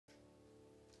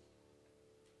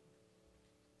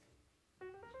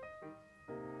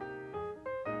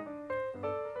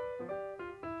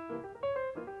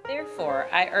Therefore,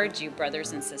 I urge you,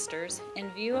 brothers and sisters, in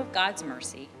view of God's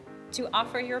mercy, to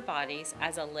offer your bodies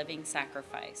as a living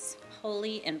sacrifice,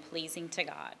 holy and pleasing to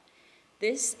God.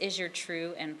 This is your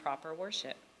true and proper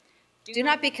worship. Do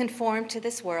not be conformed to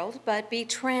this world, but be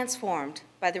transformed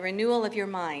by the renewal of your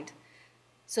mind,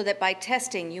 so that by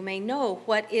testing you may know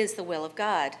what is the will of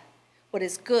God, what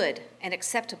is good and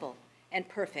acceptable and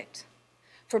perfect.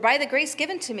 For by the grace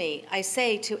given to me, I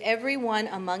say to every one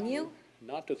among you,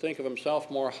 not to think of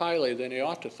himself more highly than he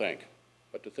ought to think,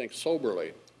 but to think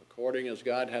soberly, according as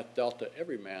God hath dealt to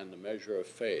every man the measure of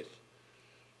faith.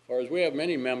 For as we have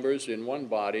many members in one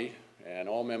body, and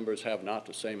all members have not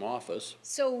the same office,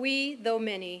 so we, though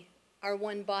many, are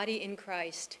one body in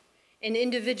Christ, and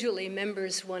individually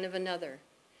members one of another.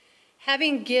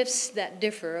 Having gifts that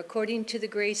differ according to the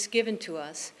grace given to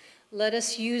us, let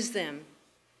us use them.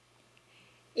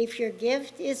 If your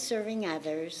gift is serving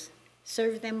others,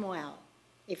 serve them well.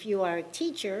 If you are a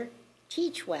teacher,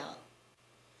 teach well.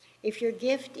 If your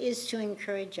gift is to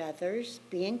encourage others,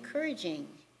 be encouraging.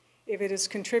 If it is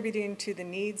contributing to the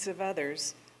needs of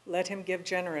others, let him give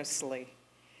generously.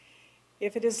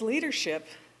 If it is leadership,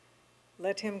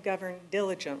 let him govern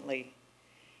diligently.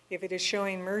 If it is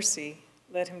showing mercy,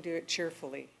 let him do it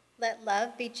cheerfully. Let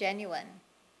love be genuine.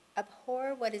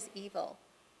 Abhor what is evil.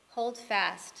 Hold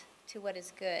fast to what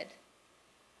is good.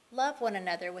 Love one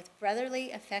another with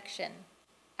brotherly affection.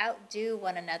 Outdo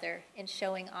one another in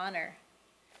showing honor.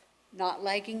 Not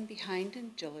lagging behind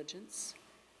in diligence,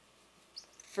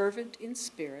 fervent in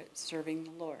spirit, serving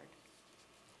the Lord.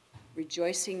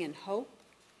 Rejoicing in hope,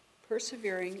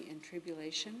 persevering in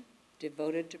tribulation,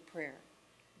 devoted to prayer.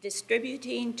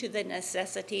 Distributing to the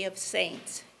necessity of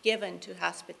saints, given to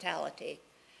hospitality.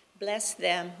 Bless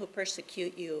them who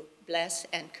persecute you, bless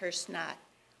and curse not.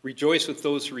 Rejoice with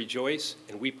those who rejoice,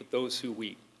 and weep with those who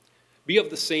weep. Be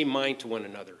of the same mind to one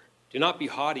another. Do not be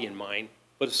haughty in mind,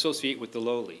 but associate with the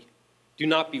lowly. Do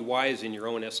not be wise in your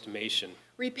own estimation.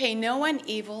 Repay no one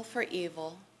evil for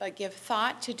evil, but give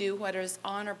thought to do what is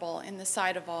honorable in the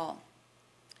sight of all.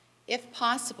 If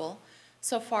possible,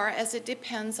 so far as it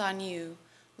depends on you,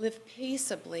 live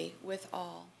peaceably with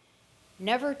all.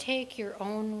 Never take your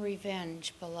own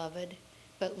revenge, beloved,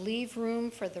 but leave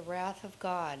room for the wrath of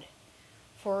God.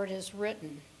 For it is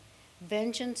written,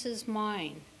 "Vengeance is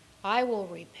mine, I will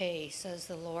repay," says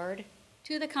the Lord.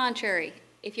 To the contrary,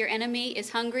 if your enemy is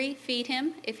hungry, feed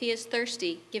him. If he is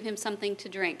thirsty, give him something to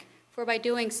drink. For by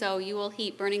doing so, you will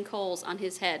heap burning coals on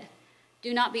his head.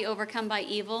 Do not be overcome by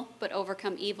evil, but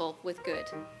overcome evil with good.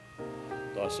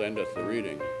 Thus endeth the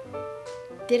reading.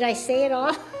 Did I say it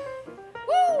all?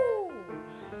 Woo!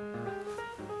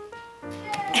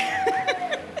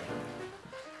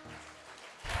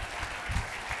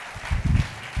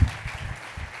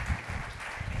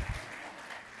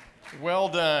 Well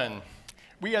done.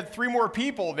 We had 3 more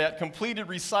people that completed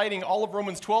reciting all of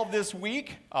Romans 12 this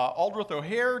week. Aldrich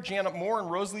O'Hare, Janet Moore, and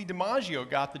Rosalie DiMaggio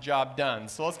got the job done.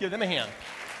 So let's give them a hand.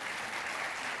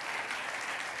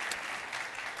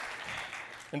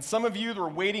 And some of you that were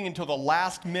waiting until the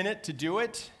last minute to do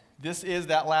it, this is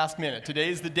that last minute.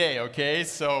 Today's the day, okay?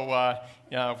 So why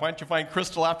don't you find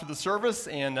Crystal after the service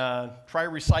and try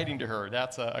reciting to her.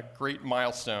 That's a great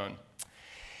milestone.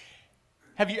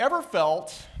 Have you ever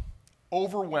felt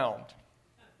overwhelmed?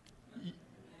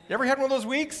 You ever had one of those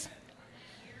weeks?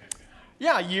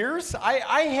 Yeah, years.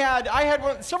 I had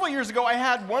one, several years ago, I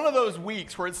had one of those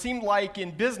weeks where it seemed like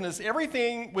in business,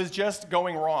 everything was just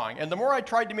going wrong. And the more I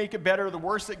tried to make it better, the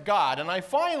worse it got. And I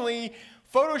finally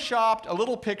photoshopped a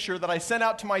little picture that I sent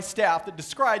out to my staff that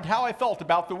described how I felt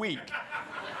about the week.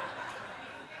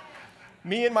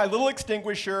 Me and my little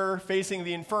extinguisher facing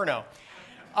the inferno.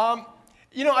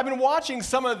 You know, I've been watching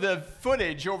some of the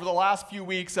footage over the last few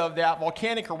weeks of that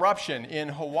volcanic eruption in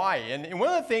Hawaii. And one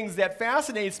of the things that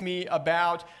fascinates me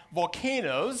about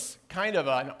volcanoes, kind of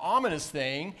an ominous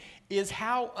thing, is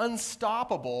how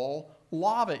unstoppable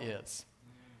lava is.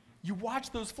 You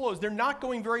watch those flows. They're not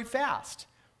going very fast,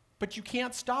 but you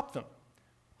can't stop them.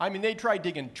 I mean, they try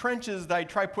digging trenches, they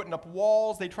try putting up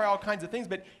walls, they try all kinds of things,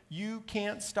 but you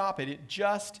can't stop it. It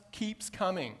just keeps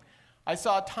coming. I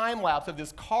saw a time lapse of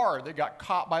this car that got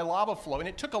caught by lava flow, and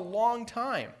it took a long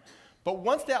time. But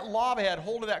once that lava had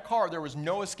hold of that car, there was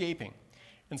no escaping.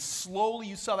 And slowly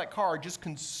you saw that car just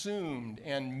consumed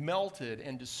and melted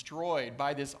and destroyed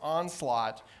by this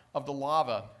onslaught of the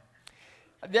lava.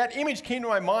 That image came to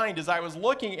my mind as I was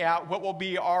looking at what will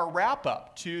be our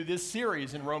wrap-up to this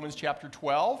series in Romans chapter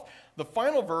 12, the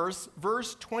final verse,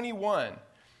 verse 21,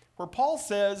 where Paul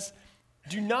says,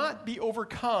 "Do not be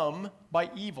overcome by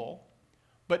evil,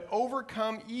 but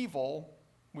overcome evil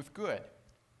with good."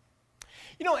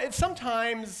 You know,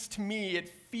 sometimes to me it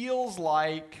feels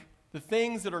like the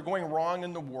things that are going wrong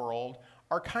in the world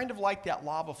are kind of like that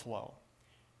lava flow.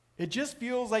 It just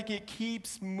feels like it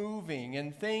keeps moving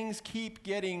and things keep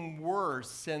getting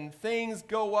worse and things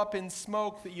go up in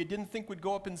smoke that you didn't think would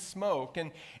go up in smoke.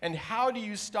 And how do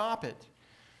you stop it?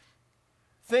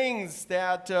 Things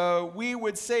that we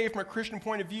would say from a Christian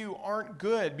point of view aren't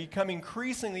good become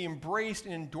increasingly embraced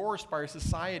and endorsed by our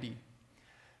society.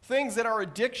 Things that are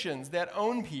addictions that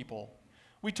own people.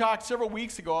 We talked several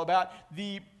weeks ago about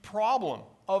the problem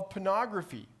of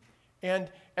pornography and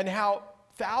how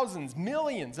thousands,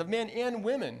 millions of men and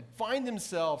women find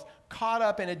themselves caught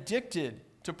up and addicted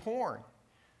to porn.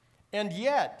 And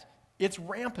yet, it's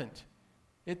rampant.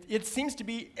 It seems to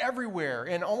be everywhere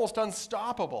and almost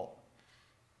unstoppable.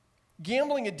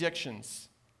 Gambling addictions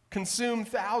consume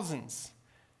thousands,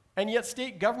 and yet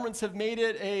state governments have made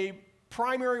it a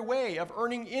primary way of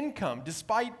earning income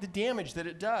despite the damage that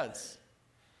it does.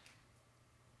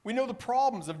 We know the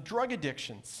problems of drug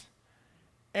addictions,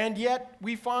 and yet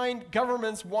we find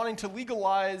governments wanting to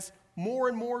legalize more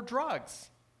and more drugs.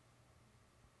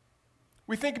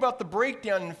 We think about the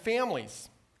breakdown in families,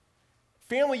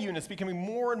 family units becoming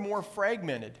more and more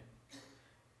fragmented.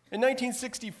 In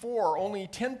 1964, only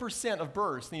 10% of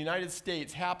births in the United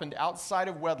States happened outside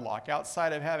of wedlock,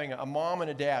 outside of having a mom and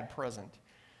a dad present.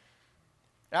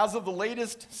 As of the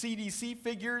latest CDC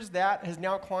figures, that has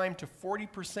now climbed to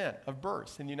 40% of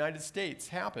births in the United States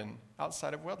happen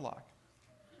outside of wedlock.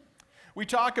 We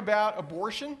talk about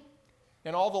abortion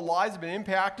and all the lives have been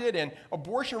impacted, and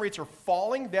abortion rates are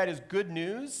falling. That is good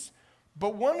news.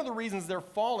 But one of the reasons they're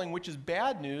falling, which is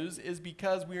bad news, is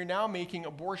because we are now making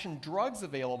abortion drugs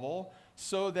available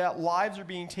so that lives are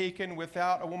being taken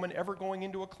without a woman ever going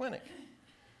into a clinic.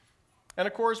 And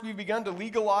of course, we've begun to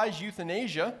legalize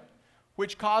euthanasia,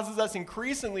 which causes us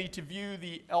increasingly to view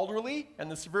the elderly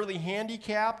and the severely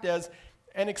handicapped as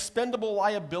an expendable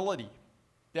liability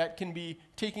that can be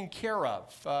taken care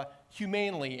of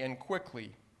humanely and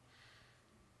quickly.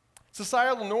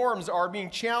 Societal norms are being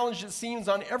challenged, it seems,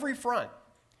 on every front.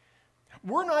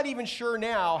 We're not even sure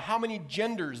now how many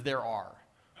genders there are.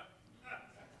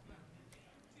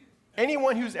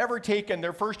 Anyone who's ever taken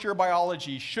their first year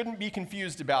biology shouldn't be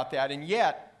confused about that, and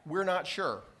yet we're not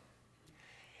sure.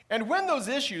 And when those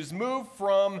issues move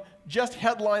from just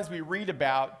headlines we read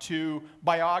about to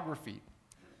biography,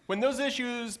 when those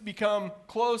issues become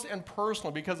close and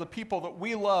personal because of people that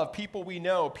we love, people we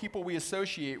know, people we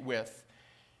associate with,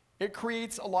 it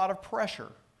creates a lot of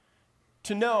pressure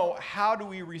to know, how do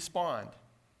we respond?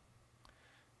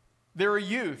 There are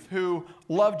youth who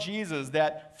love Jesus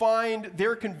that find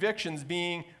their convictions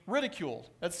being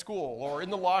ridiculed at school or in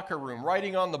the locker room,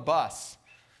 riding on the bus.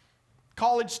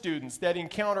 College students that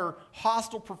encounter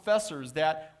hostile professors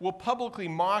that will publicly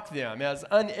mock them as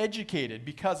uneducated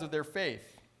because of their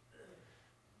faith.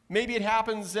 Maybe it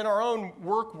happens in our own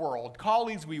work world,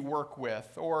 colleagues we work with,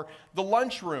 or the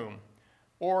lunchroom,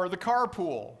 or the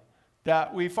carpool,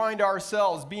 that we find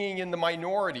ourselves being in the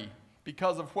minority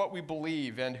because of what we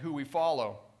believe and who we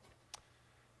follow.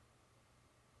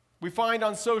 We find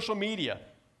on social media,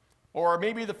 or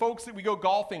maybe the folks that we go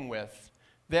golfing with,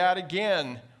 that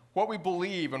again, what we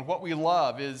believe and what we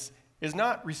love is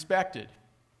not respected,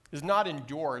 is not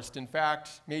endorsed, in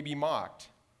fact, may be mocked.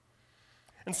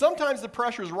 And sometimes the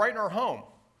pressure is right in our home.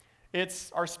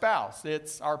 It's our spouse,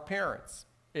 it's our parents,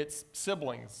 it's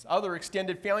siblings, other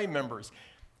extended family members.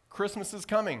 Christmas is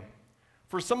coming.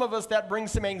 For some of us, that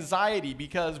brings some anxiety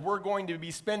because we're going to be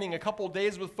spending a couple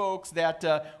days with folks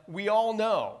that we all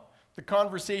know the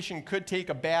conversation could take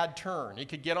a bad turn. It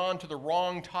could get on to the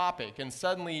wrong topic, and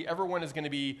suddenly everyone is going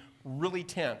to be really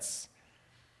tense.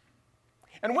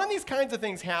 And when these kinds of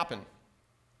things happen,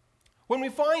 when we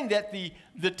find that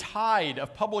the tide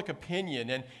of public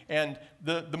opinion and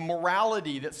the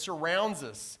morality that surrounds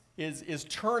us is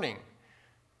turning,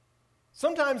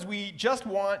 sometimes we just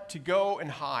want to go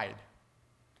and hide.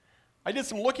 I did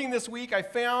some looking this week. I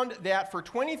found that for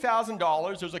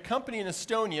 $20,000, there's a company in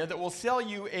Estonia that will sell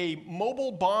you a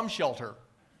mobile bomb shelter.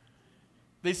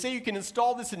 They say you can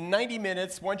install this in 90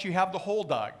 minutes once you have the hole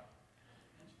dug.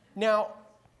 Now,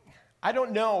 I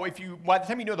don't know if by the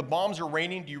time you know the bombs are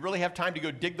raining, do you really have time to go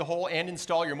dig the hole and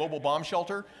install your mobile bomb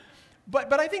shelter?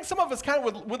 But I think some of us kind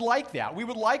of would like that. We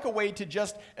would like a way to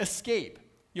just escape.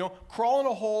 You know, crawl in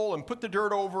a hole and put the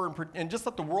dirt over and just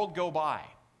let the world go by.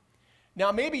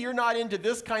 Now, maybe you're not into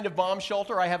this kind of bomb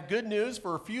shelter. I have good news.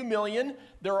 For a few million,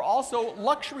 there are also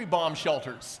luxury bomb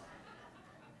shelters.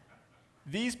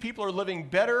 These people are living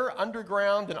better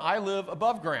underground than I live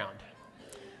above ground.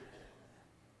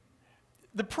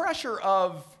 The pressure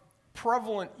of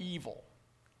prevalent evil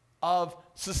of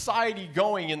society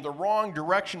going in the wrong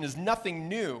direction is nothing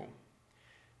new.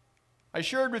 I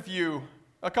shared with you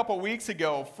a couple weeks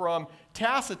ago from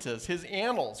Tacitus, his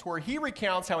Annals, where he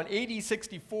recounts how in AD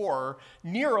 64,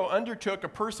 Nero undertook a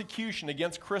persecution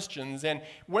against Christians and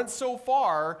went so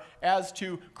far as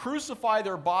to crucify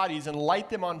their bodies and light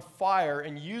them on fire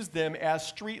and use them as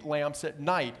street lamps at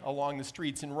night along the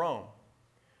streets in Rome.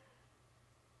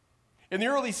 In the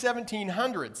early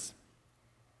 1700s,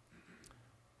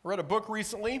 I read a book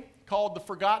recently called The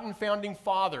Forgotten Founding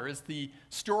Father. It's the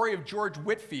story of George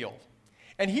Whitefield.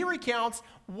 And he recounts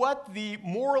what the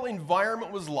moral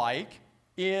environment was like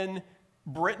in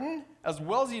Britain as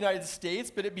well as the United States,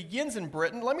 but it begins in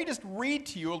Britain. Let me just read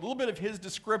to you a little bit of his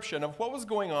description of what was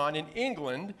going on in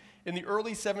England in the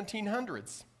early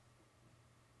 1700s.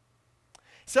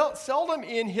 Seldom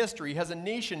in history has a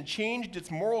nation changed its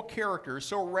moral character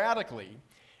so radically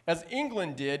as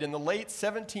England did in the late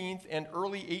 17th and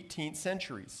early 18th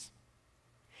centuries.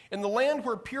 In the land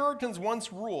where Puritans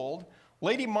once ruled,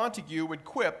 Lady Montagu would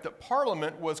quip that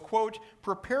Parliament was, quote,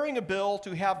 preparing a bill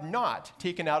to have not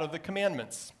taken out of the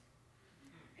commandments.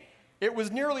 It was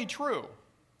nearly true.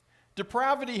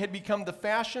 Depravity had become the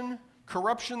fashion,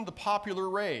 corruption the popular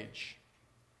rage.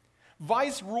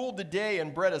 Vice ruled the day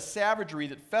and bred a savagery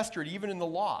that festered even in the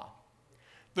law.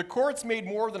 The courts made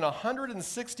more than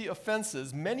 160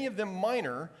 offenses, many of them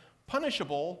minor,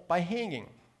 punishable by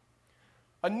hanging.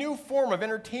 A new form of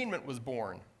entertainment was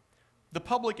born, the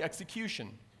public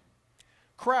execution.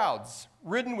 Crowds,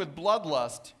 ridden with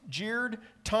bloodlust, jeered,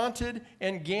 taunted,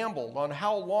 and gambled on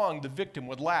how long the victim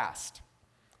would last.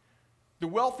 The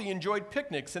wealthy enjoyed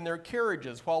picnics in their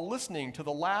carriages while listening to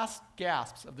the last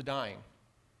gasps of the dying.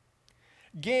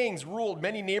 Gangs ruled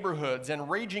many neighborhoods, and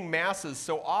raging masses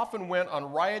so often went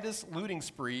on riotous looting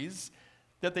sprees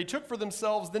that they took for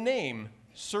themselves the name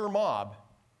Sir Mob.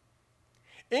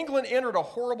 England entered a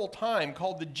horrible time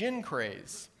called the gin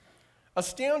craze.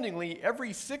 Astoundingly,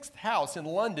 every sixth house in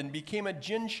London became a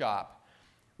gin shop,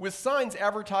 with signs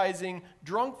advertising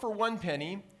drunk for 1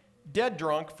 penny, dead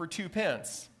drunk for 2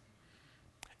 pence.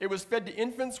 It was fed to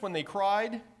infants when they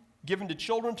cried, given to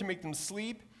children to make them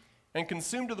sleep, and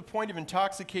consumed to the point of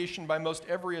intoxication by most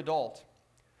every adult.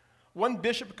 One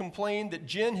bishop complained that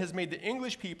gin has made the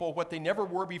English people what they never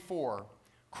were before,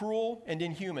 cruel and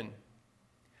inhuman.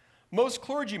 Most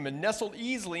clergymen nestled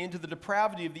easily into the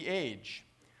depravity of the age.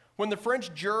 When the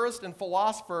French jurist and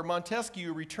philosopher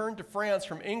Montesquieu returned to France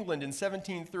from England in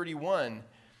 1731,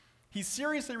 he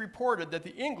seriously reported that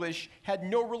the English had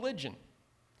no religion.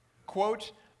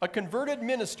 Quote, a converted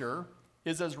minister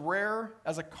is as rare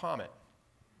as a comet.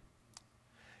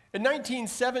 In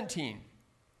 1917,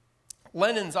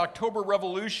 Lenin's October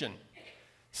Revolution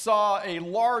saw a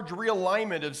large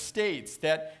realignment of states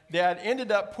that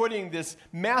ended up putting this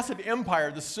massive empire,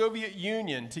 the Soviet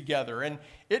Union, together, and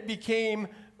it became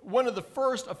one of the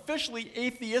first officially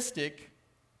atheistic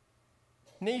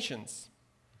nations.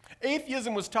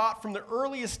 Atheism was taught from the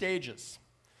earliest stages.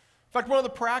 In fact, one of the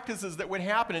practices that would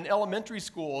happen in elementary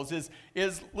schools is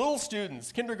little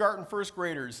students, kindergarten, first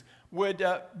graders, would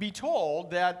be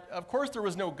told that, of course, there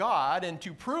was no God, and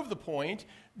to prove the point,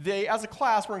 they, as a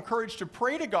class, were encouraged to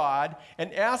pray to God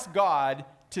and ask God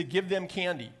to give them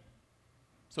candy.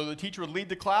 So the teacher would lead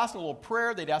the class in a little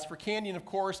prayer, they'd ask for candy, and of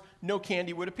course, no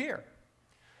candy would appear.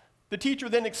 The teacher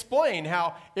then explained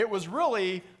how it was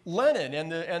really Lenin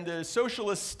and the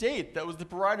socialist state that was the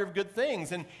provider of good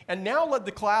things, and now led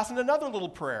the class in another little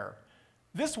prayer,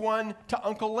 this one to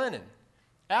Uncle Lenin,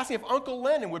 asking if Uncle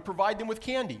Lenin would provide them with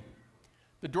candy.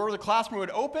 The door of the classroom would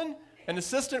open, an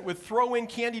assistant would throw in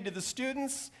candy to the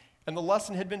students, and the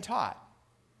lesson had been taught.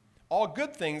 All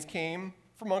good things came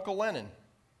from Uncle Lenin.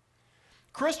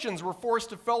 Christians were forced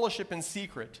to fellowship in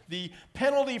secret. The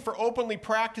penalty for openly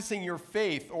practicing your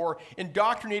faith or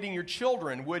indoctrinating your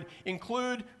children would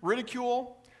include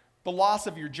ridicule, the loss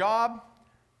of your job,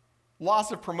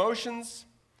 loss of promotions,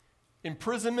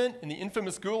 imprisonment in the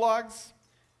infamous gulags,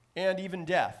 and even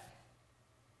death.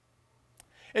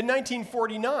 In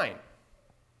 1949,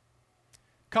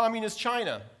 Communist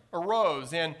China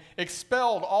arose and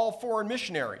expelled all foreign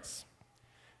missionaries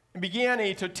and began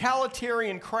a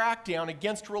totalitarian crackdown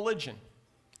against religion.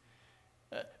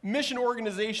 Mission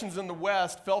organizations in the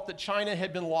West felt that China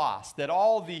had been lost, that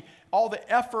all the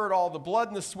effort, all the blood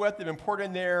and the sweat that had been poured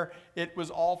in there, it was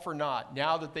all for naught,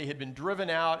 now that they had been driven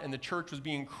out and the church was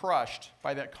being crushed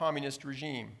by that communist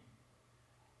regime.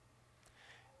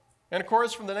 And of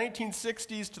course, from the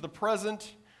 1960s to the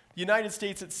present, the United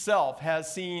States itself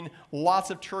has seen lots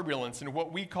of turbulence in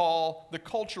what we call the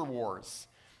culture wars.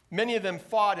 Many of them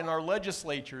fought in our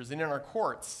legislatures and in our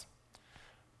courts.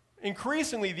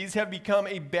 Increasingly, these have become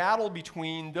a battle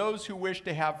between those who wish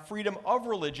to have freedom of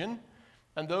religion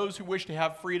and those who wish to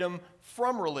have freedom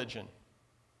from religion.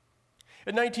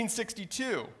 In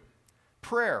 1962,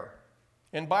 prayer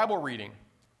and Bible reading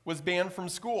was banned from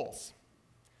schools.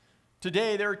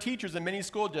 Today, there are teachers in many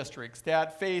school districts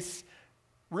that face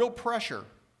real pressure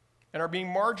and are being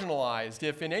marginalized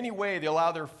if in any way they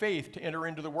allow their faith to enter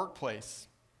into the workplace.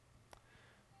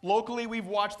 Locally, we've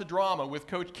watched the drama with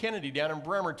Coach Kennedy down in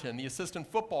Bremerton, the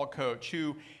assistant football coach,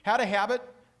 who had a habit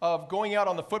of going out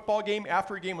on the football game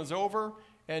after a game was over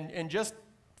and just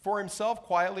for himself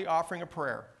quietly offering a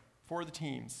prayer for the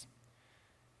teams.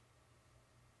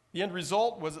 The end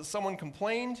result was that someone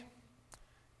complained,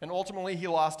 and ultimately he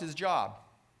lost his job.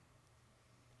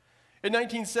 In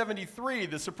 1973,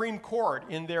 the Supreme Court,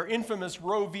 in their infamous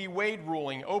Roe v. Wade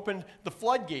ruling, opened the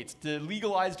floodgates to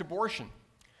legalized abortion.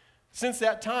 Since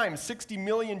that time, 60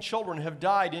 million children have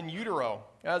died in utero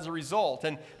as a result,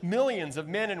 and millions of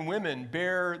men and women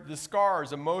bear the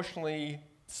scars emotionally,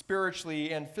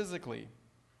 spiritually, and physically.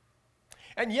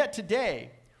 And yet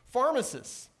today,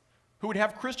 pharmacists who would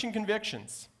have Christian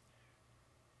convictions,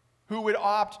 who would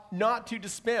opt not to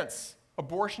dispense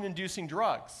abortion-inducing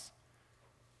drugs,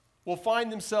 will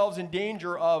find themselves in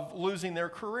danger of losing their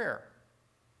career.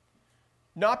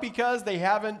 Not because they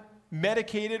haven't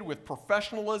medicated with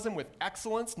professionalism, with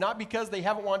excellence, not because they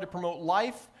haven't wanted to promote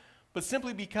life, but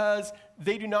simply because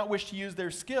they do not wish to use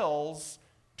their skills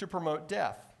to promote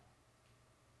death.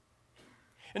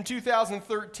 In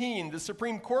 2013, the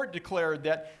Supreme Court declared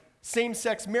that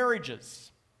same-sex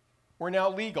marriages were now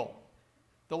legal,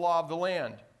 the law of the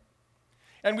land.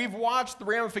 And we've watched the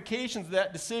ramifications of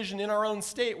that decision in our own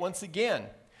state once again.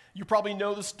 You probably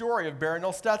know the story of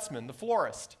Baronel Stutzman, the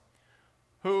florist,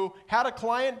 who had a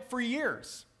client for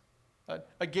years,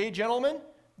 a gay gentleman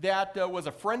that was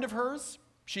a friend of hers.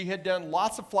 She had done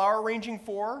lots of flower arranging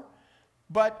for,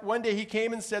 but one day he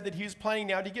came and said that he was planning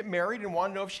now to get married and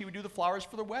wanted to know if she would do the flowers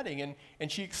for the wedding.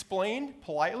 And she explained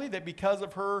politely that because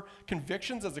of her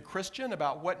convictions as a Christian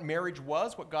about what marriage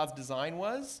was, what God's design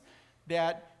was,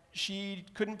 that she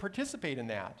couldn't participate in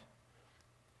that.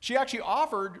 She actually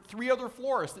offered 3 other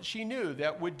florists that she knew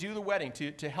that would do the wedding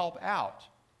to help out.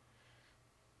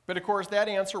 But of course, that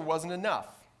answer wasn't enough.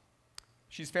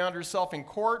 She's found herself in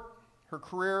court, her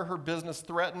career, her business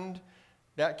threatened.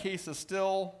 That case is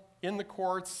still in the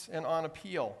courts and on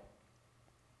appeal.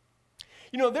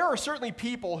 You know, there are certainly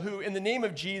people who, in the name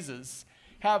of Jesus,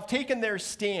 have taken their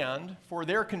stand for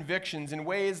their convictions in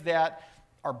ways that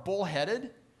are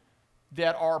bullheaded,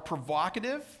 that are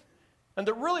provocative, and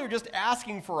that really are just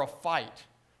asking for a fight.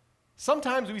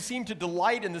 Sometimes we seem to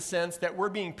delight in the sense that we're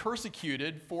being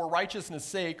persecuted for righteousness'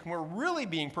 sake, and we're really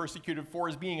being persecuted for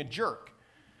is being a jerk.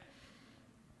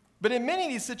 But in many of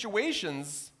these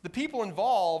situations, the people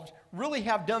involved really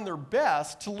have done their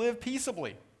best to live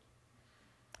peaceably.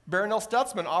 Baronel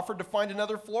Stutzman offered to find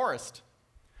another florist.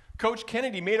 Coach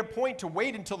Kennedy made a point to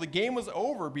wait until the game was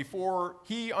over before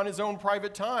he, on his own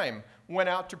private time, went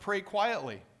out to pray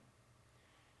quietly.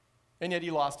 And yet he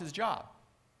lost his job.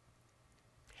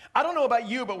 I don't know about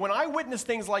you, but when I witness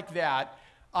things like that,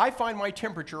 I find my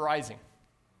temperature rising.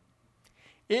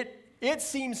 It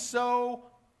seems so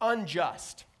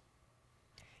unjust.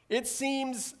 It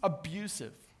seems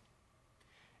abusive.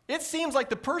 It seems like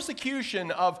the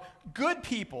persecution of good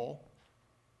people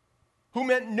who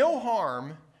meant no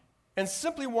harm and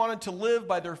simply wanted to live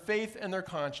by their faith and their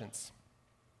conscience.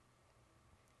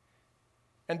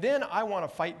 And then I want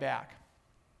to fight back.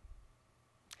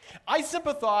 I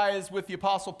sympathize with the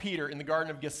Apostle Peter in the Garden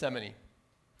of Gethsemane.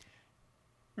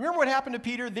 Remember what happened to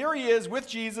Peter? There he is with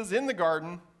Jesus in the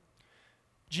garden.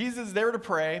 Jesus is there to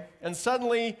pray, and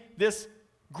suddenly this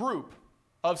group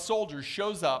of soldiers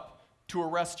shows up to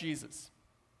arrest Jesus.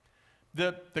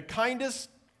 The kindest,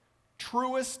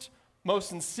 truest, most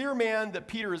sincere man that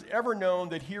Peter has ever known,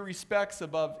 that he respects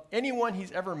above anyone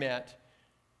he's ever met,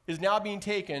 is now being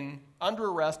taken under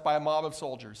arrest by a mob of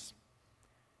soldiers.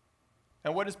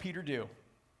 And what does Peter do?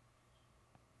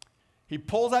 He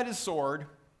pulls out his sword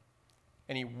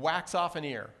and he whacks off an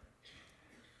ear,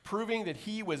 proving that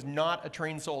he was not a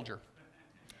trained soldier.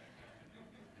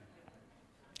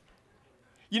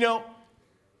 You know,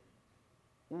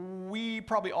 we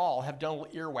probably all have done a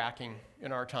little ear whacking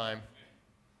in our time.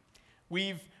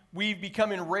 We've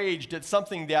become enraged at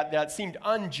something that seemed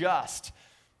unjust,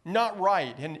 not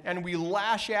right, and we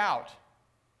lash out.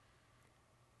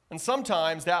 And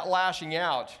sometimes that lashing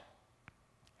out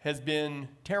has been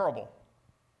terrible.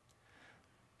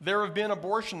 There have been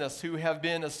abortionists who have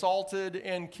been assaulted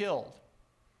and killed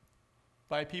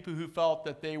by people who felt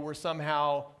that they were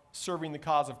somehow serving the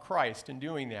cause of Christ in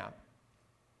doing that.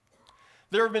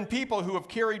 There have been people who have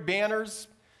carried banners,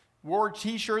 wore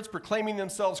T-shirts proclaiming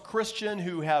themselves Christian,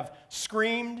 who have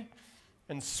screamed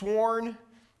and sworn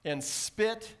and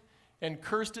spit and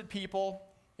cursed at people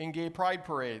in gay pride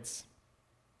parades.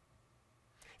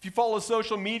 If you follow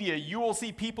social media, you will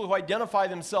see people who identify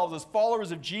themselves as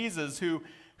followers of Jesus who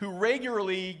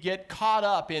regularly get caught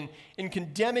up in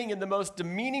condemning in the most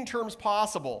demeaning terms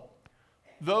possible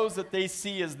those that they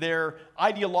see as their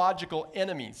ideological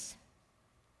enemies.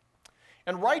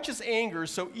 And righteous anger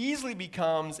so easily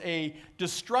becomes a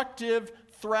destructive,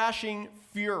 thrashing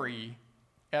fury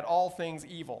at all things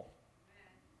evil.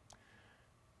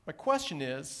 My question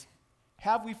is,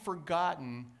 have we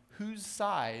forgotten whose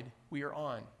side we are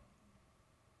on?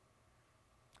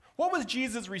 What was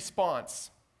Jesus' response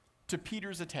to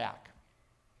Peter's attack?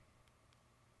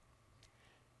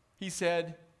 He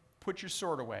said, "Put your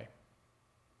sword away."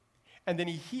 And then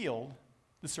he healed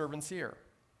the servant's ear.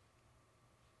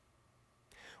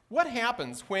 What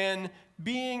happens when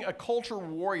being a culture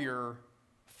warrior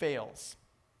fails?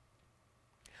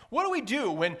 What do we do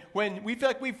when we feel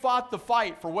like we fought the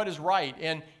fight for what is right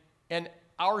and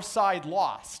our side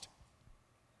lost?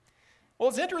 Well,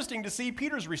 it's interesting to see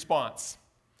Peter's response.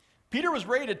 Peter was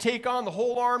ready to take on the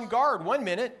whole armed guard one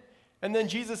minute, and then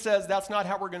Jesus says, "That's not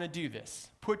how we're going to do this.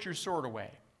 Put your sword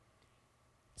away."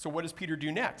 So what does Peter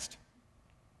do next?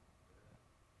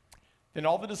 Then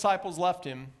all the disciples left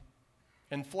him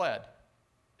and fled.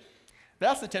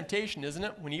 That's the temptation, isn't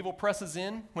it? When evil presses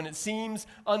in, when it seems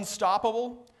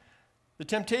unstoppable, the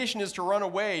temptation is to run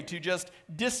away, to just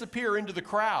disappear into the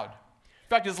crowd. In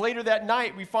fact, as later that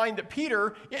night, we find that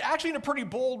Peter, actually in a pretty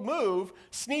bold move,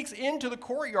 sneaks into the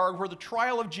courtyard where the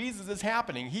trial of Jesus is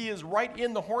happening. He is right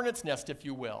in the hornet's nest, if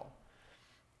you will.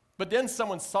 But then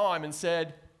someone saw him and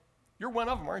said, "You're one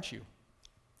of them, aren't you?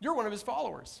 You're one of his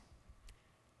followers."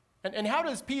 And how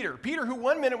does Peter, who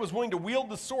one minute was willing to wield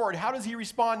the sword, how does he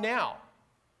respond now?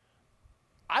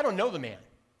 "I don't know the man.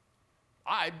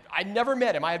 I never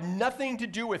met him. I have nothing to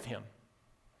do with him.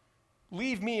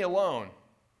 Leave me alone."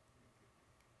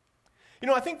 You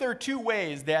know, I think there are two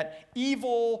ways that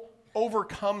evil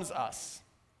overcomes us.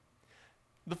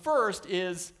 The first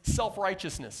is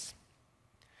self-righteousness.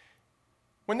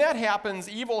 When that happens,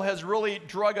 evil has really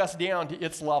drug us down to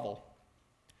its level.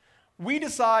 We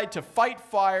decide to fight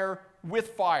fire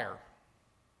with fire.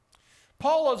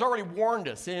 Paul has already warned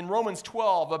us in Romans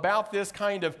 12 about this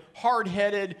kind of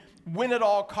hard-headed, win at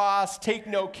all costs, take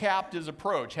no captives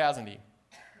approach, hasn't he?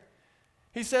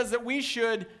 He says that we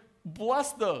should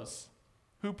bless those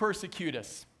who persecute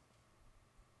us.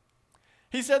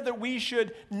 He said that we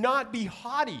should not be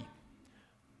haughty,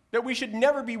 that we should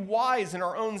never be wise in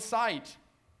our own sight.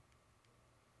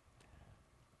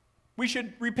 We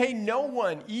should repay no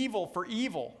one evil for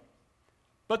evil,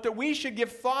 but that we should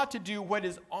give thought to do what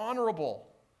is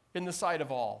honorable in the sight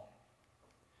of all.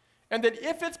 And that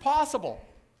if it's possible,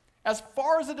 as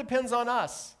far as it depends on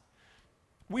us,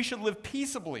 we should live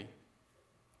peaceably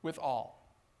with all.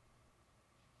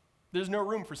 There's no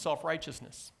room for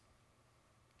self-righteousness.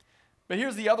 But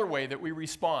here's the other way that we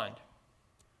respond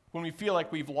when we feel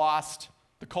like we've lost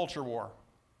the culture war.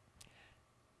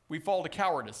 We fall to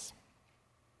cowardice.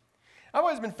 I've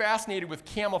always been fascinated with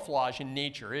camouflage in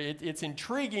nature. It's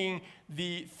intriguing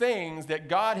the things that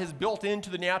God has built into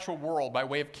the natural world by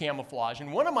way of camouflage.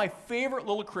 And one of my favorite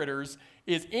little critters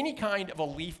is any kind of a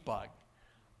leaf bug.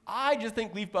 I just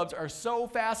think leaf bugs are so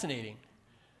fascinating.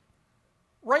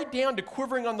 Right down to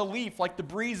quivering on the leaf like the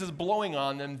breeze is blowing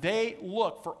on them, they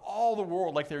look for all the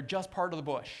world like they're just part of the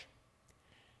bush.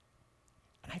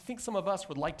 And I think some of us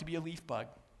would like to be a leaf bug.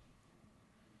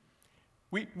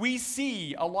 We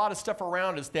see a lot of stuff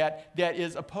around us that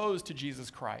is opposed to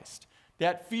Jesus Christ,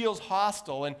 that feels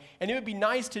hostile, and it would be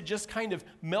nice to just kind of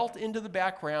melt into the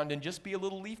background and just be a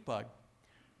little leaf bug.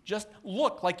 Just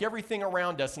look like everything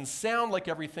around us and sound like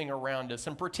everything around us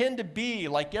and pretend to be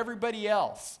like everybody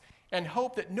else and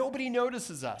hope that nobody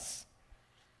notices us.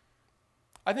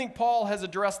 I think Paul has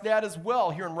addressed that as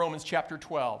well here in Romans chapter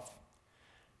 12.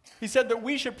 He said that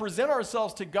we should present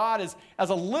ourselves to God as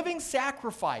a living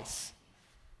sacrifice.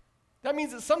 That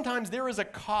means that sometimes there is a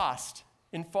cost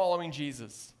in following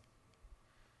Jesus.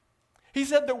 He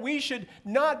said that we should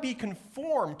not be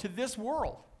conformed to this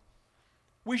world.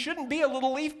 We shouldn't be a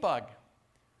little leaf bug.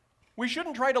 We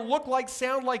shouldn't try to look like,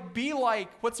 sound like, be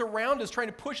like what's around us, trying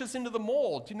to push us into the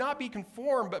mold. Do not be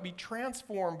conformed, but be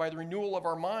transformed by the renewal of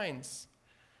our minds.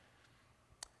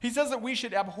 He says that we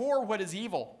should abhor what is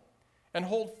evil and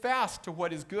hold fast to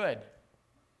what is good.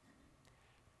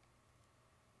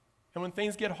 And when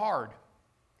things get hard,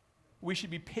 we should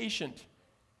be patient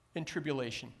in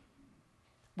tribulation.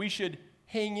 We should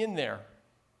hang in there.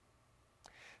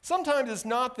 Sometimes it's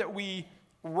not that we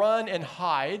run and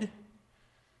hide,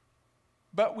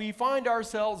 but we find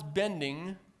ourselves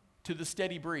bending to the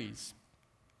steady breeze.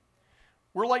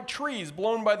 We're like trees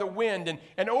blown by the wind,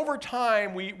 and over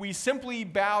time, we simply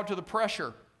bow to the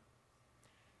pressure.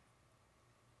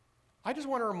 I just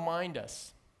want to remind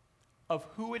us of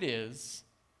who it is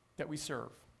that we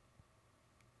serve.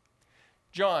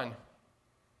 John,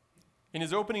 in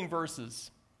his opening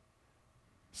verses,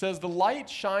 says, "The light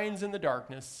shines in the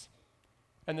darkness,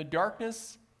 and the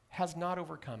darkness has not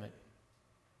overcome it."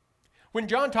 When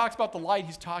John talks about the light,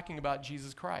 he's talking about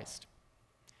Jesus Christ.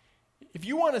 If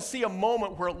you want to see a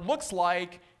moment where it looks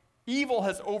like evil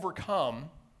has overcome,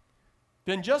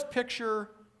 then just picture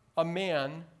a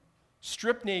man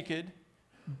stripped naked,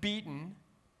 beaten,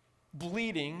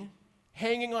 bleeding,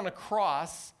 hanging on a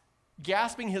cross,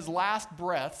 gasping his last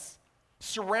breaths,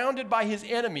 surrounded by his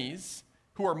enemies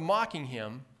who are mocking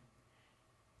him,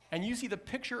 and you see the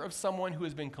picture of someone who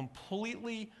has been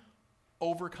completely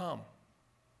overcome.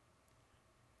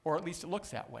 Or at least it looks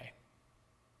that way.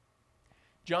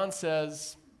 John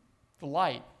says, the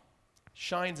light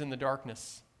shines in the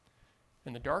darkness.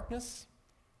 And the darkness,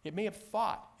 it may have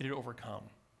thought it had overcome,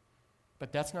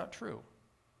 but that's not true.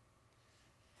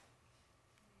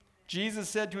 Jesus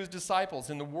said to his disciples,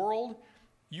 "In the world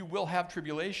you will have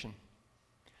tribulation,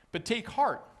 but take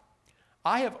heart,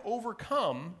 I have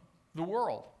overcome the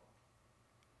world."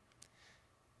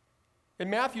 In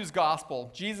Matthew's gospel,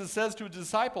 Jesus says to his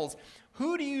disciples,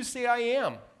 "Who do you say I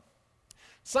am?"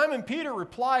 Simon Peter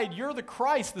replied, "You're the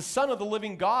Christ, the Son of the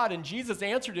living God." And Jesus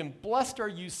answered him, "Blessed are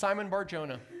you, Simon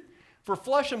Bar-Jonah, for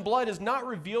flesh and blood has not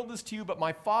revealed this to you, but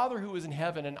my Father who is in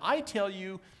heaven. And I tell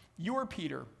you, you are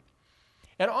Peter.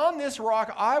 And on this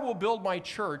rock I will build my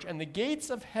church, and the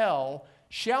gates of hell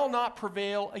shall not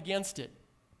prevail against it."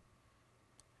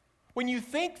 When you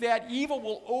think that evil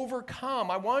will overcome,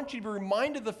 I want you to be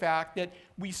reminded of the fact that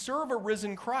we serve a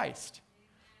risen Christ.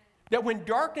 That when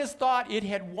darkness thought it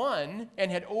had won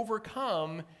and had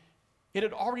overcome, it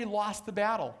had already lost the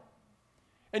battle.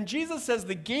 And Jesus says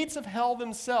the gates of hell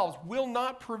themselves will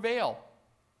not prevail.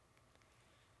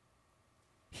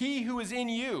 He who is in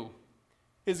you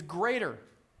is greater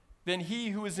than he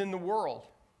who is in the world.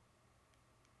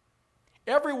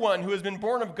 Everyone who has been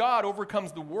born of God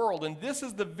overcomes the world, and this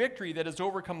is the victory that has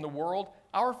overcome the world,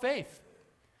 our faith.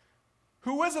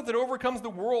 Who is it that overcomes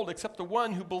the world except the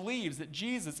one who believes that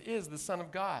Jesus is the Son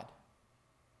of God?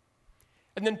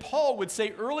 And then Paul would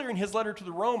say earlier in his letter to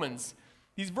the Romans,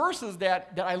 these verses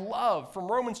that I love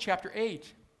from Romans chapter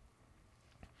 8.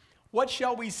 "What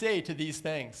shall we say to these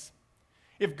things?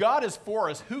 If God is for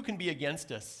us, who can be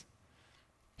against us?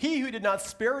 He who did not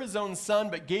spare his own Son,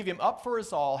 but gave him up for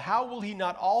us all, how will he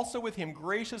not also with him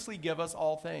graciously give us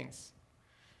all things?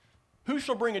 Who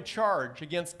shall bring a charge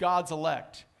against God's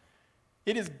elect?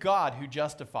 It is God who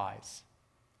justifies.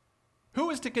 Who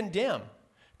is to condemn?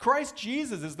 Christ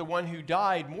Jesus is the one who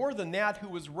died, more than that, who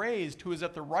was raised, who is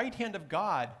at the right hand of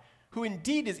God, who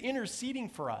indeed is interceding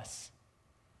for us.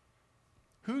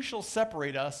 Who shall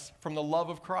separate us from the love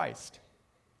of Christ?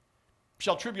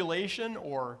 Shall tribulation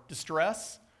or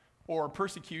distress or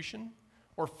persecution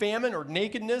or famine or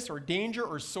nakedness or danger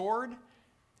or sword?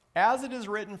 As it is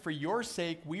written, for your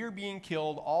sake we are being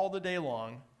killed all the day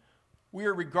long. We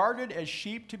are regarded as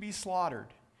sheep to be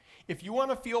slaughtered. If you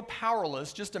want to feel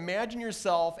powerless, just imagine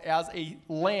yourself as a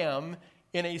lamb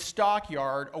in a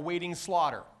stockyard awaiting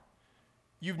slaughter.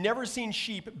 You've never seen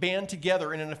sheep band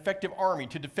together in an effective army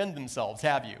to defend themselves,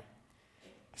 have you?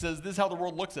 He says, this is how the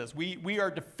world looks at us. We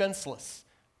are defenseless.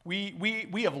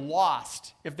 We have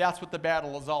lost, if that's what the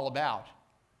battle is all about.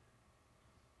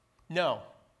 No.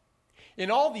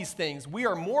 In all these things, we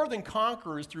are more than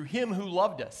conquerors through him who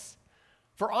loved us.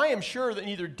 For I am sure that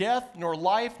neither death, nor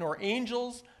life, nor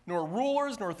angels, nor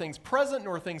rulers, nor things present,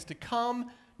 nor things to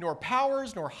come, nor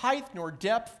powers, nor height, nor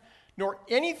depth, nor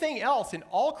anything else in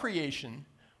all creation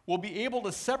will be able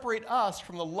to separate us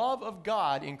from the love of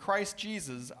God in Christ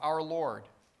Jesus our Lord.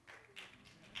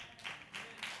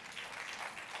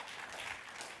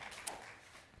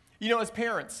 You know, as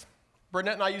parents,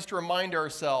 Burnett and I used to remind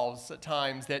ourselves at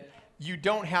times that you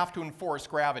don't have to enforce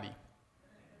gravity.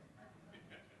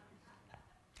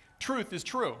 Truth is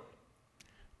true.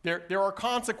 There are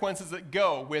consequences that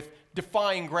go with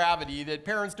defying gravity that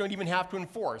parents don't even have to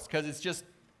enforce because it's just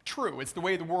true. It's the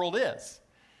way the world is.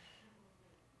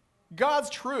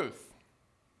 God's truth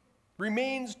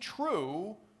remains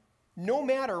true no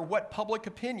matter what public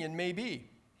opinion may be.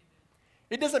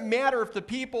 It doesn't matter if the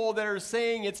people that are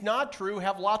saying it's not true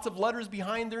have lots of letters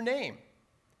behind their name.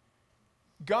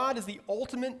 God is the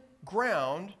ultimate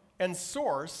ground and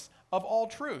source of all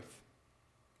truth.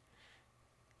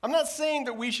 I'm not saying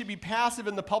that we should be passive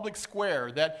in the public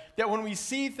square, that when we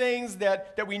see things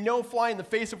that we know fly in the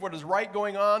face of what is right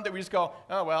going on, that we just go,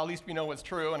 oh, well, at least we know what's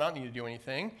true and I don't need to do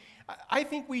anything. I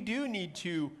think we do need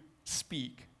to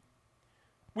speak.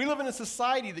 We live in a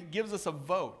society that gives us a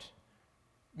vote.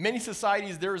 Many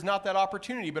societies, there is not that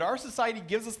opportunity, but our society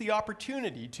gives us the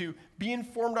opportunity to be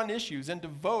informed on issues and to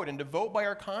vote by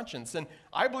our conscience. And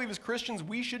I believe as Christians,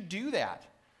 we should do that.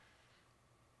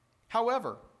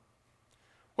 However,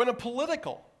 when a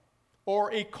political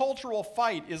or a cultural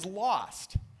fight is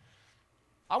lost,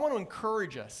 I want to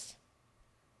encourage us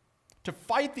to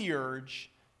fight the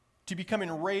urge to become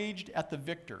enraged at the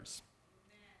victors.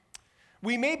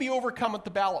 We may be overcome at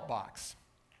the ballot box.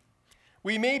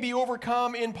 We may be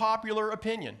overcome in popular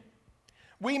opinion.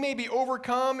 We may be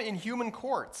overcome in human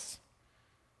courts.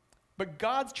 But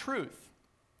God's truth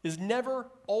is never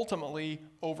ultimately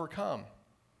overcome.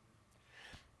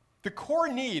 The core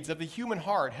needs of the human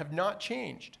heart have not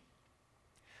changed.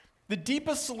 The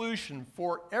deepest solution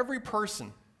for every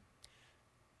person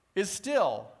is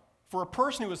still for a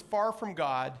person who is far from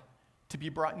God to be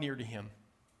brought near to him.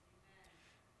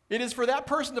 It is for that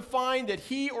person to find that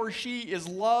he or she is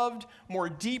loved more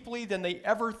deeply than they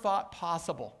ever thought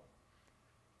possible.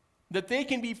 That they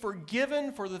can be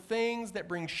forgiven for the things that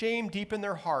bring shame deep in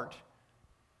their heart.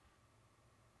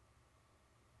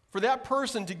 For that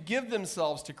person to give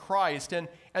themselves to Christ and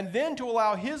then to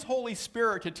allow his Holy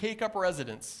Spirit to take up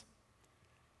residence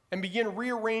and begin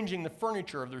rearranging the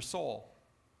furniture of their soul.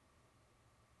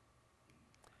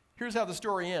 Here's how the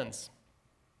story ends.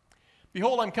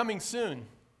 Behold, I'm coming soon,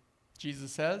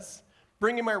 Jesus says,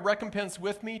 bringing my recompense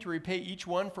with me to repay each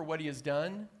one for what he has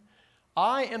done.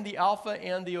 I am the Alpha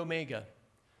and the Omega,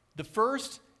 the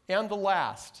first and the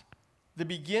last, the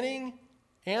beginning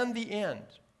and the end.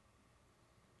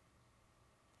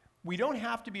 We don't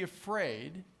have to be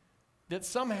afraid that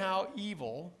somehow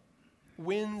evil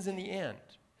wins in the end.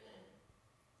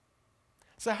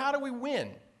 So how do we win?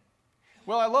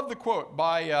 Well, I love the quote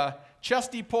by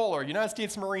Chesty Puller, United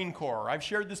States Marine Corps. I've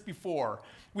shared this before.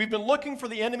 We've been looking for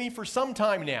the enemy for some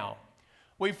time now.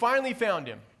 We finally found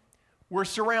him. We're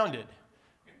surrounded.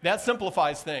 That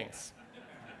simplifies things.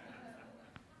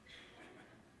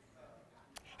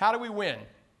 How do we win?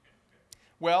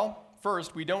 Well,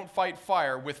 first, we don't fight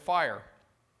fire with fire.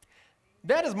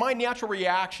 That is my natural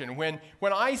reaction when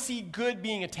I see good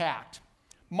being attacked.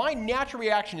 My natural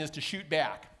reaction is to shoot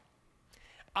back.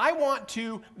 I want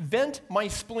to vent my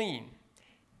spleen.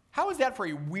 How is that for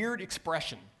a weird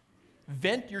expression?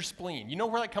 Vent your spleen. You know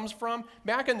where that comes from?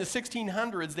 Back in the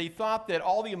 1600s, they thought that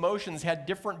all the emotions had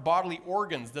different bodily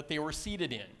organs that they were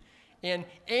seated in. And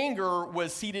anger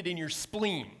was seated in your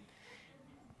spleen.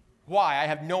 Why? I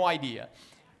have no idea.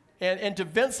 And to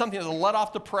vent something is to let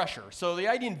off the pressure. So the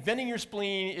idea in venting your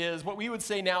spleen is what we would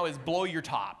say now is blow your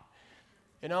top.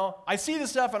 You know, I see this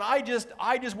stuff and I just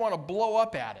want to blow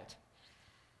up at it.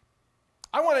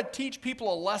 I want to teach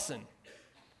people a lesson.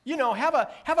 You know, have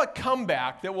a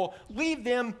comeback that will leave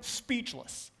them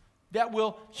speechless, that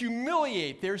will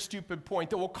humiliate their stupid point,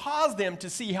 that will cause them to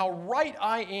see how right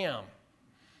I am.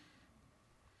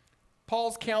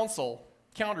 Paul's counsel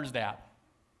counters that.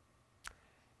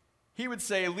 He would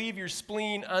say, leave your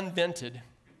spleen unvented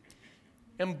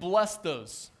and bless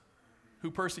those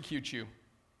who persecute you.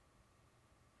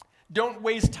 Don't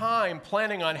waste time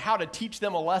planning on how to teach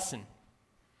them a lesson.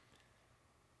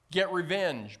 Get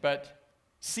revenge, but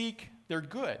seek their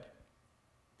good.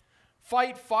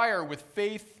 Fight fire with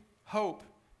faith, hope,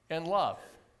 and love.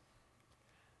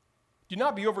 Do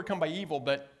not be overcome by evil,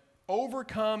 but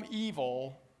overcome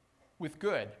evil with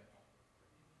good.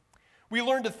 We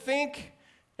learn to think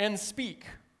and speak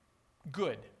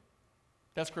good.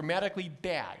 That's grammatically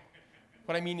bad.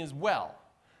 What I mean is well.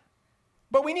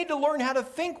 But we need to learn how to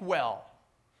think well.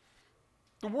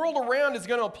 The world around is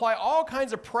going to apply all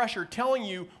kinds of pressure telling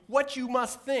you what you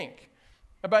must think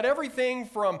about everything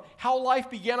from how life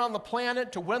began on the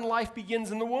planet to when life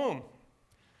begins in the womb.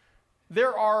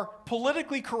 There are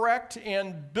politically correct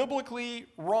and biblically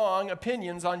wrong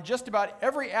opinions on just about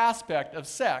every aspect of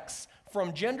sex,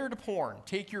 from gender to porn.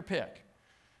 Take your pick.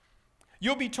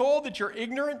 You'll be told that you're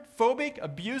ignorant, phobic,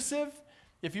 abusive,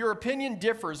 if your opinion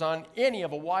differs on any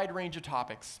of a wide range of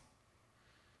topics.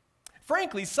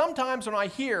 Frankly, sometimes when I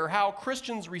hear how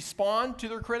Christians respond to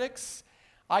their critics,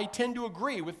 I tend to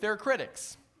agree with their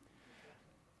critics.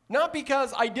 Not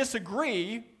because I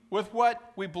disagree with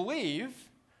what we believe,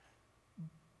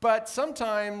 but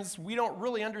sometimes we don't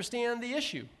really understand the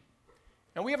issue.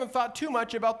 And we haven't thought too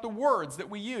much about the words that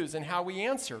we use and how we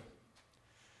answer.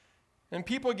 And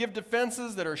people give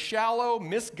defenses that are shallow,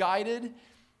 misguided,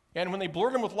 And when they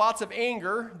blurt them with lots of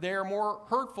anger, they are more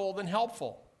hurtful than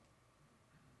helpful.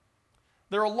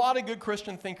 There are a lot of good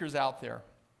Christian thinkers out there.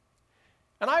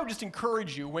 And I would just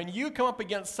encourage you, when you come up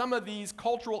against some of these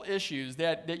cultural issues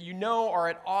that you know are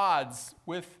at odds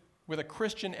with a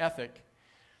Christian ethic,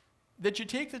 that you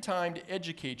take the time to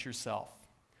educate yourself.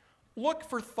 Look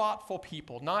for thoughtful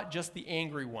people, not just the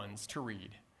angry ones, to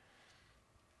read.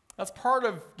 That's part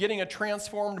of getting a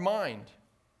transformed mind.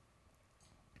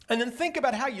 And then think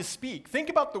about how you speak. Think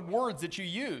about the words that you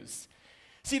use.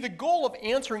 See, the goal of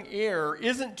answering error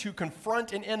isn't to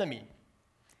confront an enemy.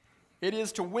 It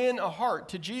is to win a heart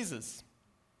to Jesus.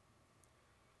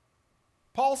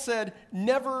 Paul said,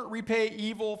 never repay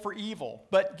evil for evil,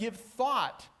 but give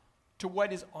thought to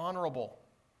what is honorable.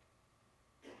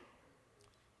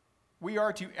 We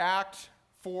are to act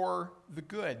for the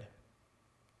good.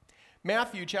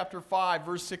 Matthew chapter 5,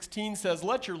 verse 16 says,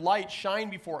 let your light shine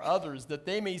before others, that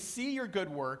they may see your good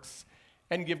works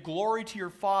and give glory to your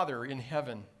Father in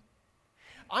heaven.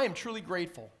 I am truly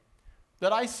grateful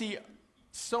that I see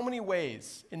so many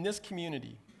ways in this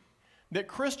community that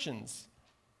Christians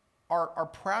are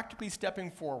practically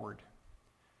stepping forward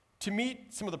to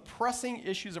meet some of the pressing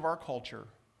issues of our culture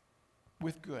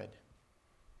with good,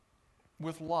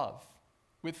 with love,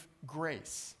 with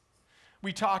grace.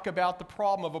 We talk about the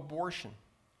problem of abortion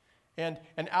and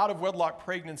out-of-wedlock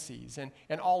pregnancies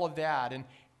and all of that.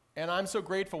 And I'm so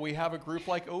grateful we have a group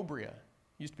like Obria.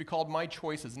 It used to be called My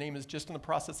Choices. The name is just in the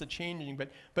process of changing.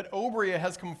 But Obria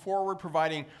has come forward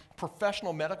providing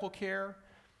professional medical care,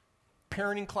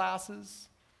 parenting classes,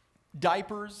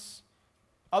 diapers,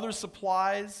 other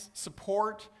supplies,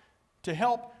 support to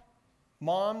help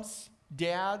moms,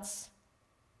 dads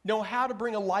know how to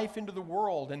bring a life into the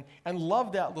world and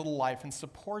love that little life and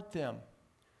support them.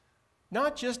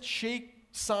 Not just shake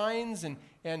signs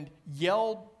and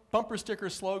yell bumper sticker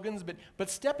slogans, but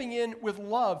stepping in with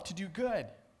love to do good.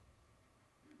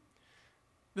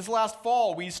 This last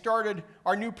fall, we started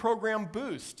our new program,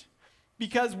 Boost,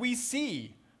 because we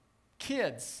see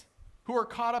kids who are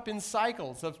caught up in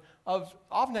cycles of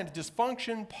oftentimes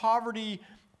dysfunction, poverty,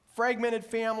 fragmented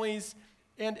families,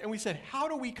 and we said, how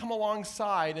do we come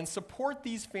alongside and support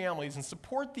these families and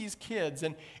support these kids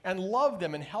and love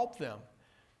them and help them?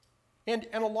 And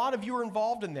a lot of you are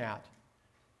involved in that.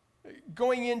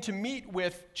 Going in to meet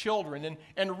with children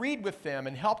and read with them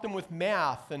and help them with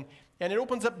math. And it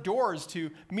opens up doors to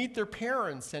meet their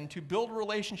parents and to build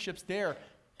relationships there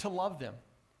to love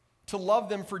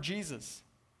them for Jesus.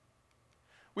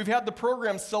 We've had the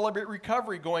program Celebrate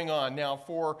Recovery going on now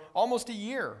for almost a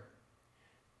year.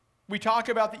 We talk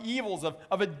about the evils of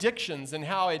addictions and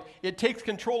how it takes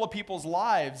control of people's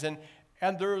lives. And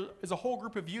there is a whole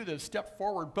group of you that have stepped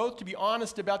forward, both to be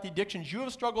honest about the addictions you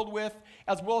have struggled with,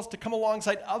 as well as to come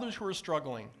alongside others who are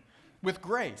struggling with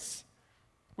grace,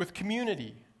 with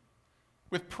community,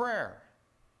 with prayer,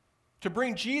 to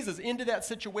bring Jesus into that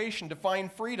situation to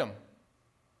find freedom.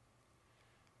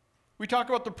 We talk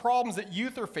about the problems that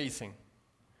youth are facing.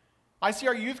 I see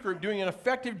our youth group doing an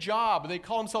effective job. They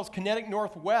call themselves Kinetic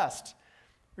Northwest,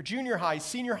 or junior high,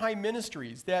 senior high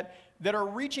ministries that are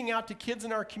reaching out to kids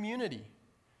in our community.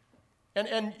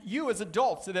 And you as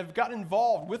adults that have gotten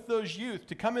involved with those youth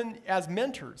to come in as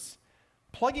mentors,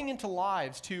 plugging into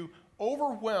lives to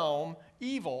overwhelm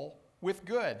evil with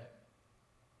good.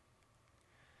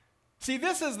 See,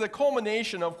 this is the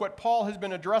culmination of what Paul has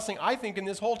been addressing, I think, in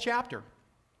this whole chapter.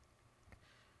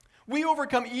 We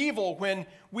overcome evil when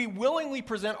we willingly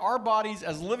present our bodies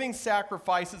as living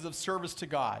sacrifices of service to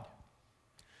God.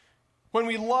 When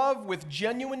we love with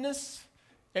genuineness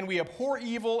and we abhor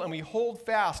evil and we hold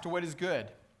fast to what is good.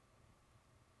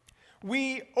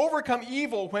 We overcome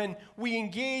evil when we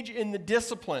engage in the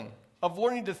discipline of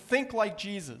learning to think like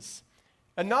Jesus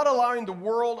and not allowing the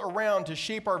world around to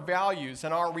shape our values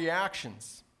and our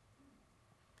reactions.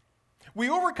 We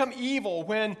overcome evil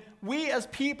when we as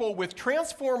people with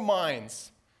transformed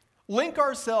minds link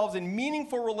ourselves in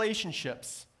meaningful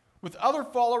relationships with other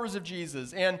followers of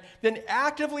Jesus and then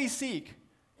actively seek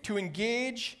to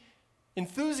engage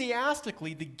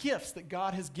enthusiastically the gifts that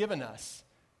God has given us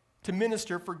to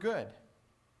minister for good.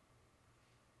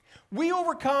 We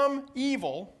overcome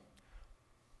evil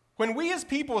when we as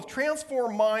people with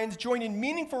transformed minds join in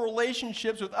meaningful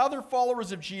relationships with other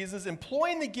followers of Jesus,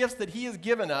 employing the gifts that he has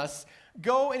given us,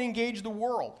 go and engage the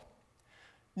world.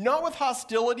 Not with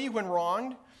hostility when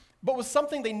wronged, but with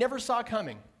something they never saw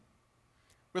coming.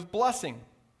 With blessing,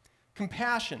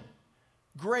 compassion,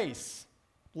 grace,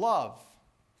 love.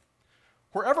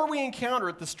 Wherever we encounter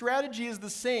it, the strategy is the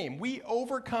same. We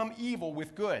overcome evil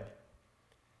with good.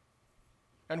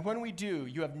 And when we do,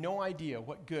 you have no idea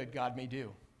what good God may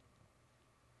do.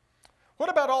 What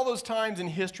about all those times in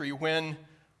history when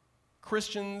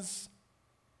Christians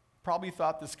probably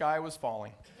thought the sky was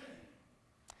falling?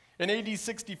 In AD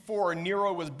 64,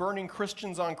 Nero was burning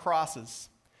Christians on crosses,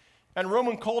 and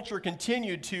Roman culture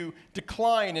continued to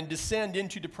decline and descend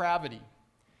into depravity.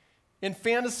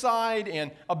 Infanticide and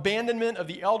abandonment of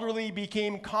the elderly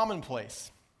became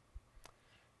commonplace.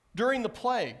 During the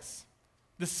plagues,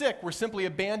 the sick were simply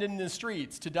abandoned in the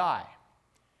streets to die,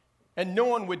 and no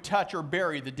one would touch or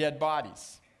bury the dead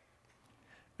bodies,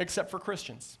 except for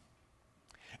Christians.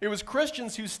 It was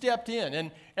Christians who stepped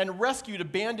in and rescued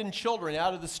abandoned children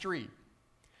out of the street.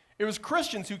 It was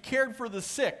Christians who cared for the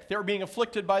sick that were being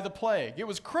afflicted by the plague. It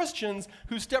was Christians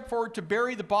who stepped forward to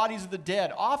bury the bodies of the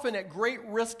dead, often at great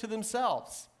risk to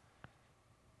themselves.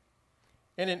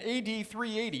 And in AD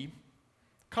 380,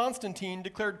 Constantine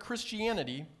declared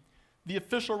Christianity the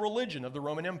official religion of the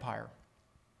Roman Empire.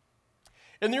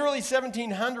 In the early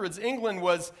 1700s, England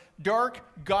was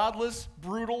dark, godless,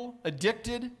 brutal,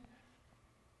 addicted.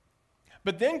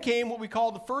 But then came what we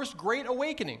call the First Great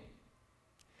Awakening.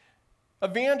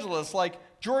 Evangelists like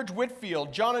George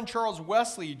Whitefield, John and Charles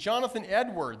Wesley, Jonathan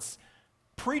Edwards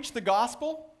preached the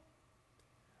gospel.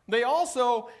 They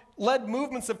also led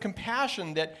movements of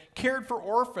compassion that cared for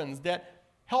orphans, that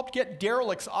helped get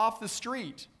derelicts off the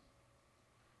street.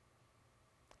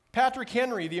 Patrick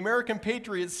Henry, the American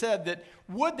patriot, said that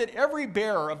would that every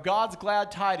bearer of God's glad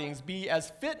tidings be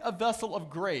as fit a vessel of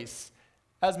grace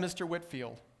as Mr.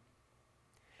 Whitefield.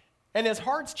 And as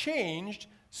hearts changed,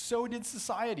 so did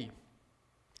society.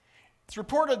 It's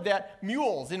reported that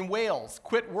mules in Wales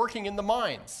quit working in the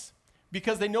mines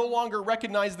because they no longer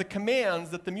recognized the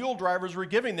commands that the mule drivers were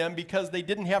giving them because they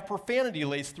didn't have profanity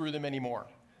laced through them anymore.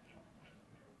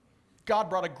 God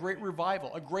brought a great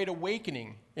revival, a great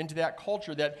awakening into that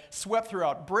culture that swept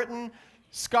throughout Britain,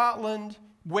 Scotland,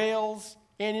 Wales,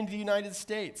 and into the United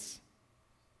States.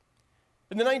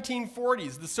 In the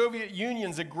 1940s, the Soviet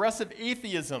Union's aggressive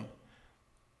atheism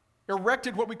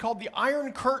erected what we called the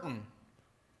Iron Curtain.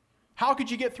 How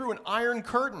could you get through an Iron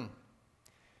Curtain?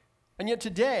 And yet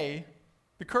today,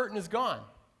 the curtain is gone.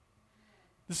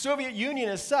 The Soviet Union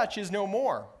as such is no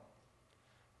more.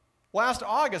 Last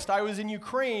August, I was in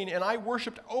Ukraine and I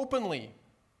worshiped openly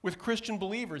with Christian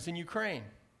believers in Ukraine.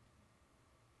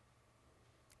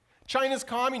 China's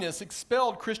communists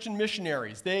expelled Christian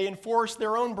missionaries. They enforced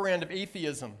their own brand of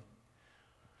atheism.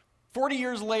 40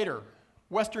 years later,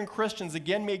 Western Christians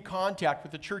again made contact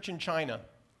with the church in China,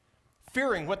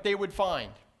 fearing what they would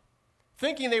find,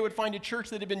 thinking they would find a church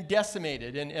that had been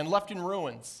decimated and left in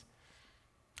ruins.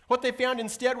 What they found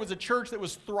instead was a church that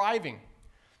was thriving,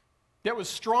 that was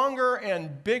stronger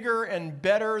and bigger and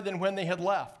better than when they had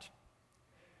left.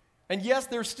 And yes,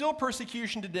 there's still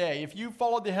persecution today. If you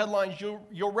followed the headlines,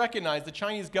 you'll recognize the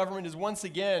Chinese government is once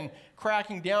again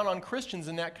cracking down on Christians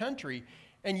in that country,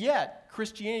 and yet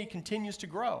Christianity continues to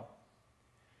grow.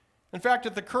 In fact,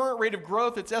 at the current rate of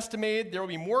growth, it's estimated there will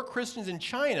be more Christians in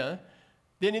China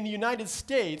than in the United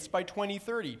States by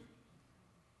 2030.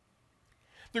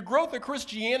 The growth of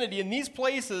Christianity in these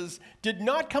places did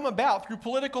not come about through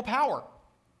political power.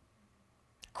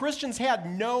 Christians had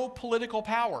no political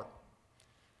power.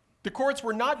 The courts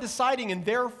were not deciding in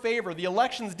their favor. The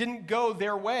elections didn't go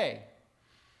their way.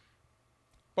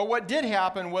 But what did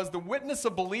happen was the witness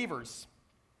of believers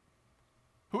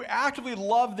who actively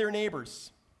loved their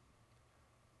neighbors,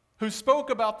 who spoke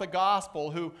about the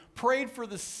gospel, who prayed for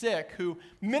the sick, who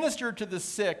ministered to the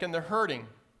sick and the hurting.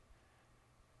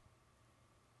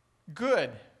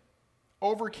 Good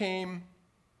overcame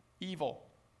evil.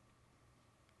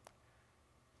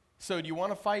 So do you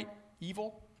want to fight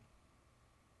evil?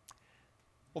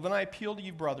 Well, then I appeal to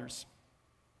you, brothers,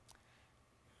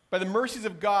 by the mercies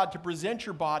of God, to present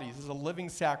your bodies as a living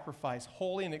sacrifice,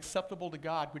 holy and acceptable to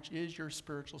God, which is your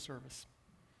spiritual service.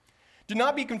 Do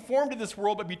not be conformed to this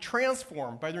world, but be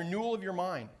transformed by the renewal of your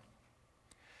mind,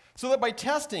 so that by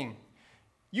testing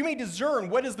you may discern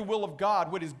what is the will of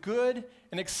God, what is good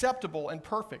and acceptable and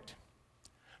perfect.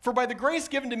 For by the grace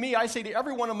given to me, I say to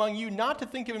everyone among you not to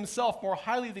think of himself more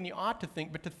highly than he ought to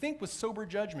think, but to think with sober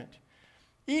judgment,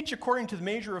 each according to the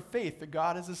measure of faith that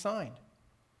God has assigned.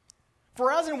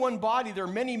 For as in one body there are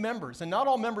many members, and not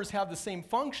all members have the same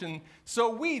function, so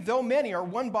we, though many, are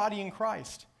one body in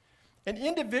Christ, and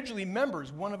individually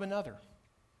members one of another.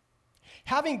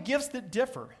 Having gifts that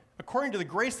differ, according to the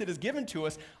grace that is given to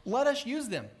us, let us use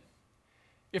them.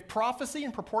 If prophecy,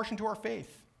 in proportion to our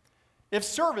faith. If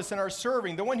service, in our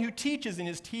serving. The one who teaches in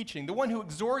his teaching. The one who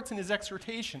exhorts in his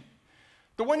exhortation.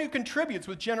 The one who contributes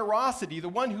with generosity. The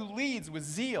one who leads with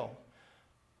zeal.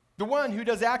 The one who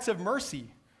does acts of mercy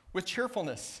with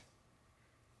cheerfulness.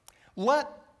 Let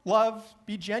love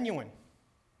be genuine.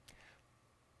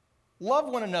 Love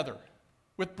one another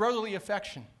with brotherly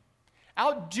affection.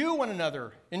 Outdo one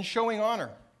another in showing honor.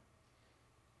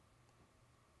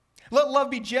 Let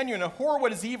love be genuine. Abhor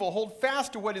what is evil. Hold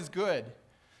fast to what is good.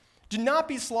 Do not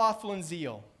be slothful in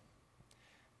zeal.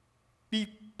 Be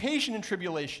patient in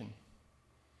tribulation.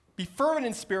 Be fervent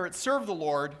in spirit. Serve the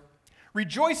Lord.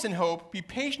 Rejoice in hope. Be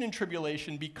patient in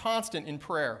tribulation. Be constant in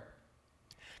prayer.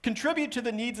 Contribute to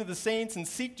the needs of the saints and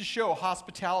seek to show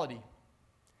hospitality.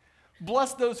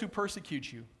 Bless those who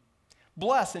persecute you.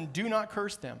 Bless and do not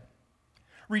curse them.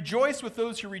 Rejoice with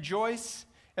those who rejoice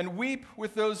and weep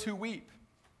with those who weep.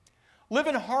 Live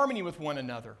in harmony with one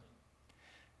another.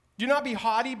 Do not be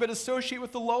haughty, but associate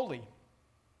with the lowly.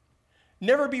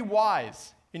 Never be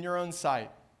wise in your own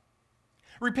sight.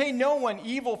 Repay no one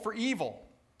evil for evil,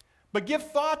 but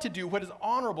give thought to do what is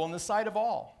honorable in the sight of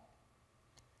all.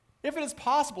 If it is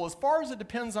possible, as far as it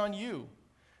depends on you,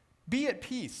 be at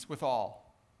peace with all.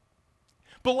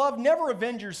 Beloved, never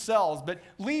avenge yourselves, but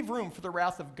leave room for the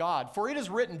wrath of God. For it is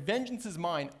written, vengeance is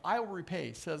mine, I will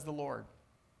repay, says the Lord.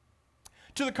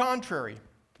 To the contrary,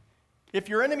 if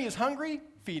your enemy is hungry,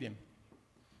 feed him.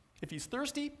 If he's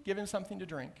thirsty, give him something to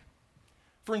drink.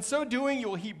 For in so doing, you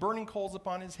will heap burning coals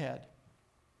upon his head.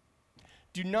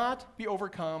 Do not be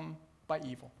overcome by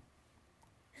evil,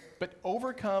 but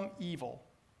overcome evil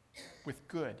with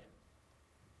good.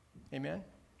 Amen?